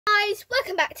guys,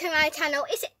 welcome back to my channel.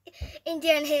 It's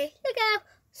Indian here. Look out.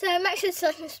 So make sure to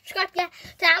like and subscribe. Yeah.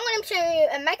 Today I'm going to show you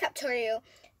a makeup tutorial.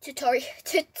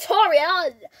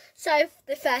 So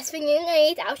the first thing you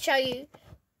need, I'll show you.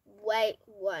 Wait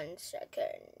 1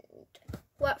 second.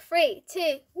 What? 3,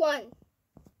 2, 1.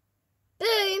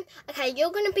 Boom. Okay,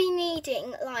 you're going to be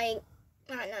needing like,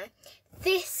 I don't know,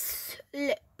 this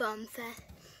lip balm first.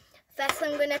 First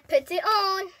I'm going to put it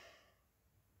on.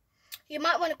 You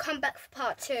might want to come back for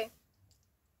part 2.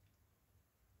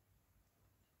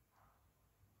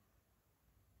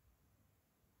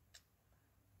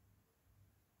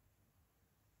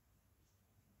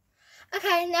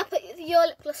 Okay, now put your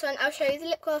lip gloss on. I'll show you the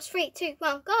lip gloss. 3, 2,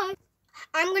 1, go.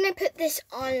 I'm going to put this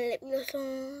on, lip gloss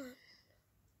on.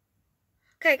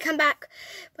 Okay, come back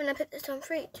when I put this on.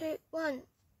 3, 2, 1.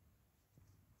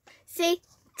 See?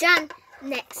 Done.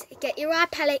 Next, get your eye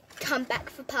palette. Come back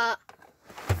for part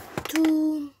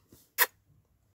 2.